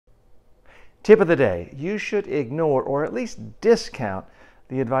Tip of the day, you should ignore or at least discount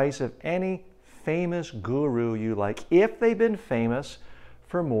the advice of any famous guru you like if they've been famous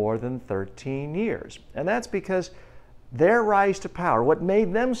for more than 13 years. And that's because their rise to power, what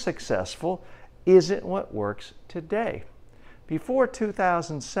made them successful, isn't what works today. Before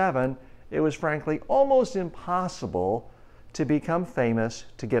 2007, it was frankly almost impossible to become famous,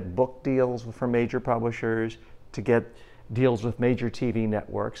 to get book deals from major publishers, to get deals with major TV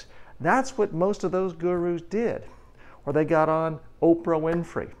networks. That's what most of those gurus did. Or they got on Oprah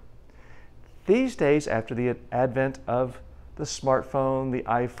Winfrey. These days, after the advent of the smartphone, the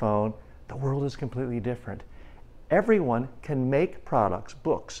iPhone, the world is completely different. Everyone can make products,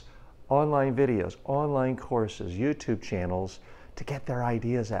 books, online videos, online courses, YouTube channels to get their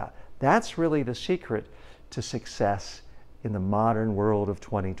ideas out. That's really the secret to success in the modern world of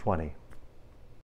 2020.